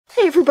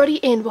Hey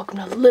everybody, and welcome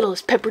to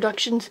Littlest Pet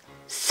Productions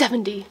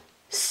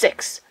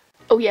 76.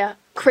 Oh yeah,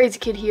 Krazy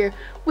Kid here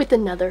with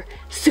another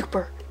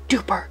super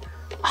duper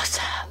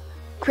awesome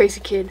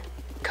Krazy Kid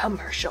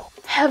commercial.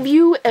 Have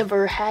you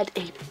ever had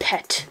a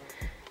pet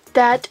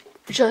that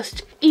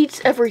just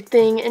eats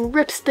everything and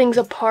rips things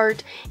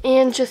apart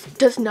and just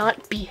does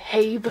not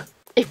behave?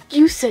 If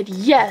you said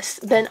yes,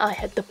 then I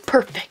had the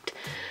perfect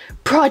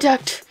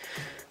product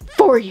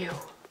for you.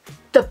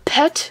 The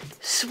Pet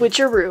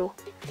Switchero.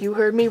 You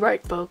heard me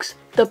right, folks.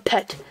 The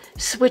Pet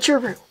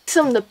Switchero.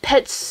 Some of the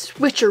Pet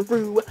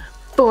Switchero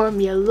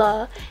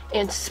formula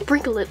and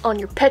sprinkle it on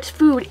your pet's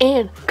food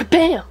and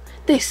kabam!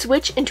 They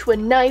switch into a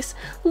nice,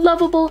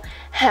 lovable,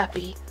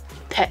 happy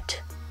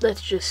pet.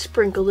 Let's just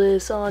sprinkle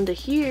this onto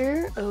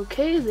here.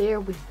 Okay, there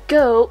we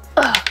go.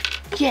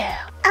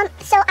 Yeah.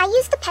 So I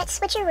used the Pet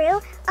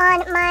Switcheroo on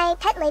my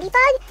pet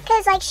ladybug,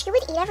 because, like, she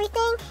would eat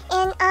everything,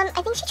 and, I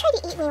think she tried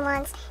to eat me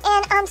once,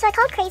 and, so I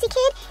called Krazy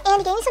Kid,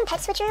 and he gave me some Pet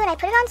Switcheroo, and I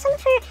put it on some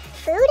of her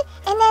food,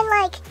 and then,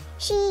 like,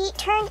 she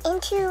turned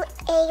into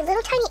a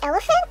little tiny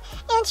elephant,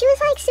 and she was,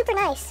 like, super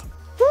nice.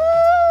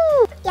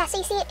 Woo! Yeah, so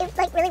you see, it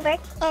like, really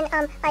worked, and,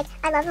 like,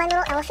 I love my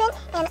little elephant,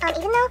 and,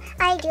 even though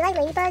I do like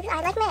ladybugs,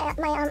 I like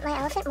my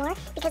elephant more,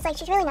 because, like,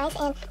 she's really nice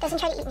and doesn't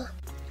try to eat me.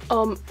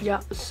 Yeah,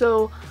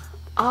 so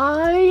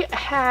I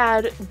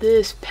had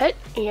this pet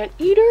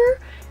anteater,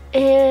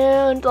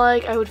 and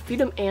like I would feed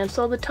him ants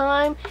all the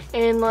time,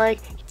 and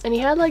he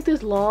had like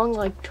this long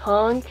like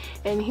tongue,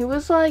 and he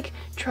was like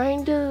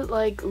trying to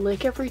like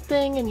lick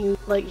everything, and he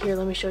like, here,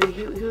 let me show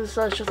you, he was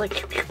just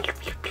like,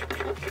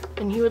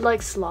 and he would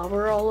like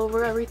slobber all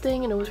over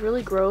everything, and it was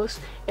really gross.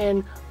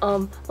 And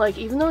like,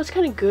 even though it's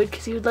kind of good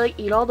because he would like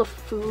eat all the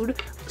food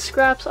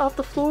scraps off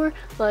the floor,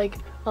 like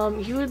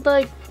he would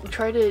like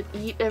try to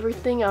eat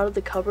everything out of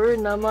the cupboard,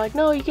 and I'm like,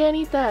 no, you can't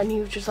eat that, and he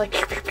was just like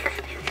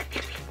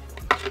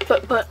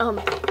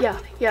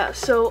yeah,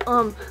 so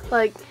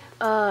like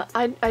I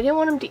didn't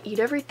want him to eat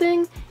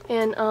everything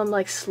and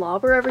like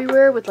slobber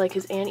everywhere with like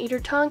his anteater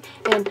tongue,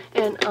 and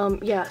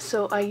yeah,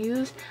 so I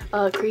used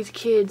Krazy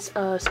Kid's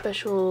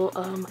special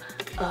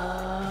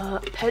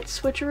Pet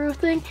Switcheroo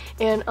thing,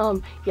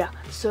 and yeah,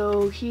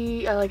 so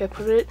I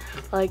put it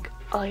like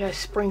I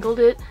sprinkled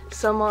it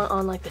some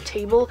on like the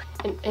table,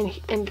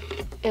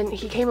 and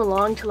he came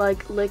along to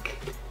like lick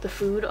the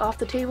food off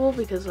the table,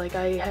 because like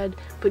I had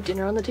put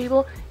dinner on the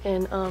table,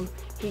 and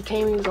he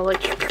came and he was all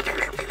like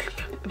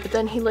but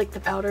then he licked the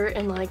powder,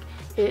 and like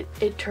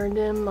it turned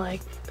him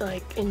like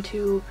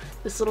into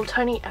this little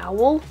tiny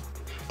owl.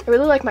 I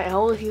really like my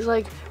owl. He's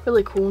like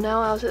really cool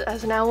now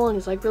as an owl, and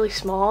he's like really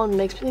small and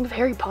makes me think of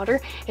Harry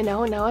Potter, and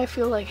now I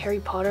feel like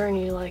Harry Potter, and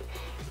he like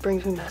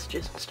brings me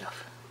messages and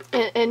stuff.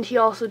 And he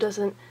also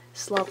doesn't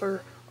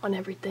slobber on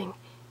everything,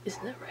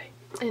 isn't that right?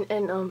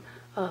 And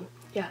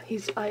yeah,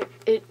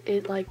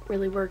 it like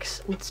really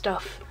works and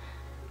stuff.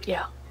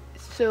 Yeah.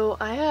 So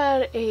I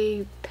had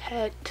a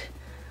pet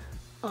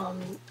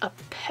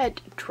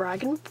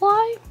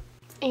dragonfly,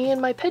 and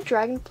my pet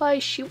dragonfly,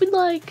 she would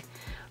like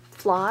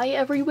fly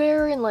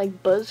everywhere and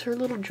like buzz her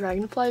little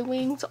dragonfly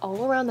wings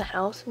all around the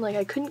house, and like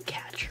I couldn't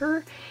catch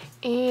her,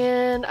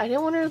 and I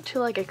didn't want her to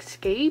like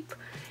escape.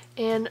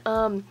 And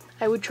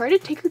I would try to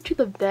take her to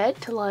the vet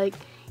to like,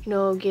 you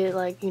know, get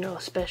like, you know,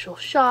 special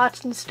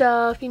shots and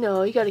stuff. You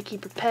know, you gotta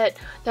keep your pet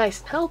nice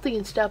and healthy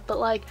and stuff, but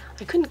like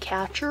I couldn't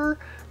catch her.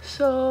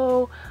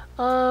 So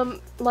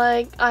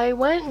like I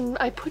went and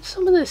I put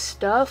some of this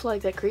stuff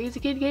like that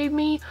Krazy Kid gave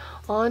me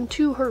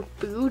onto her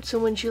food, so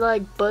when she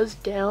like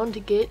buzzed down to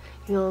get,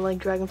 you know, like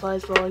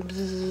dragonflies were like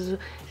bzzz,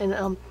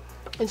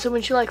 and so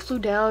when she like flew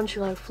down,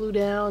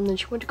 and then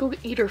she went to go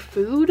eat her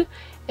food,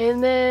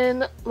 and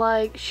then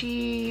like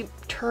she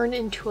turned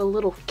into a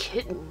little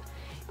kitten.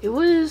 It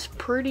was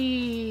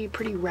pretty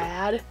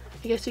rad,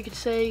 I guess you could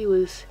say. It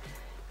was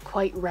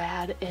quite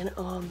rad, and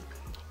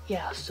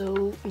yeah,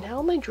 so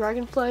now my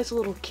dragonfly is a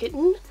little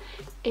kitten,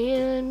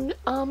 and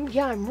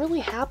yeah, I'm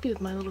really happy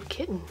with my little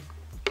kitten.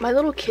 My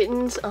little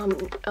kitten's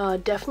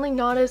definitely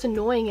not as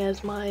annoying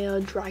as my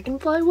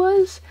dragonfly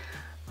was.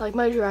 Like,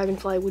 my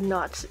dragonfly would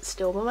not sit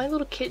still, but my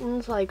little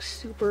kitten's like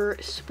super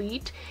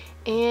sweet.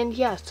 And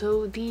yeah,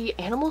 so the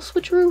animal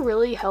switcheroo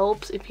really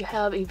helps if you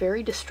have a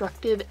very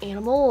destructive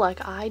animal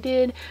like I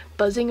did,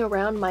 buzzing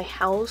around my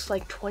house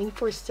like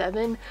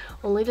 24/7,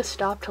 only to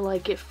stop to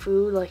like get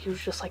food. Like, it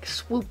was just like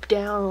swoop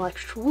down, like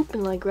swoop,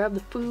 and like grab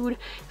the food.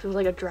 So it was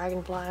like a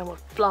dragonfly and would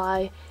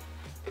fly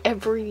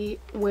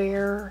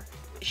everywhere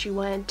she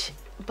went.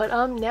 But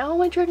now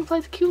my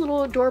dragonfly's a cute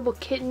little adorable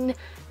kitten,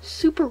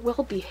 super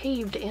well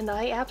behaved, and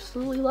I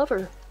absolutely love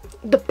her.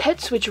 The Pet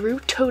Switcheroo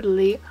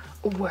totally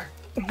works.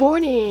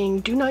 Warning!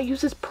 Do not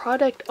use this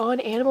product on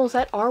animals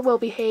that are well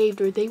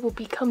behaved, or they will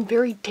become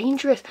very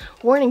dangerous.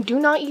 Warning! Do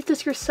not eat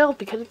this yourself,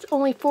 because it's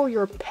only for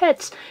your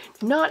pets,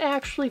 not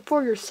actually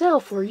for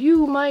yourself, or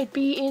you might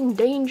be in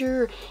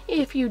danger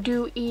if you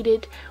do eat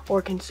it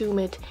or consume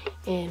it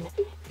in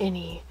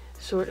any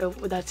sort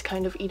of that's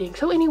kind of eating.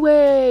 So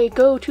anyway,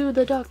 go to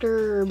the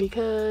doctor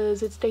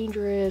because it's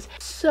dangerous.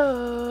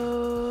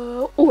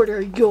 So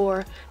order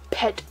your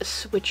Pet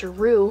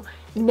Switcheroo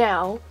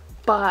now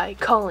by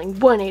calling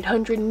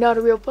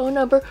 1-800-NOT-A-REAL phone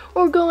number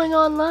or going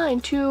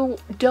online to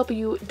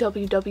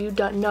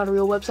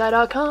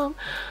www.notarealwebsite.com.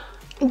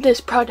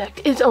 This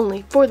product is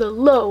only for the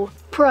low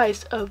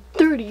price of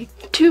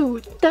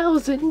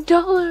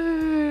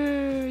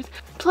 $32,000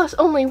 plus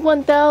only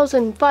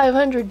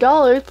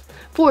 $1,500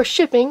 for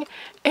shipping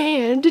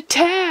and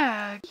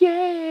tag.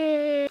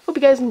 Yay! Hope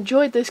you guys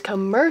enjoyed this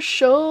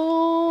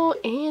commercial,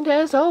 and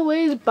as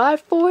always, bye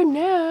for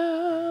now.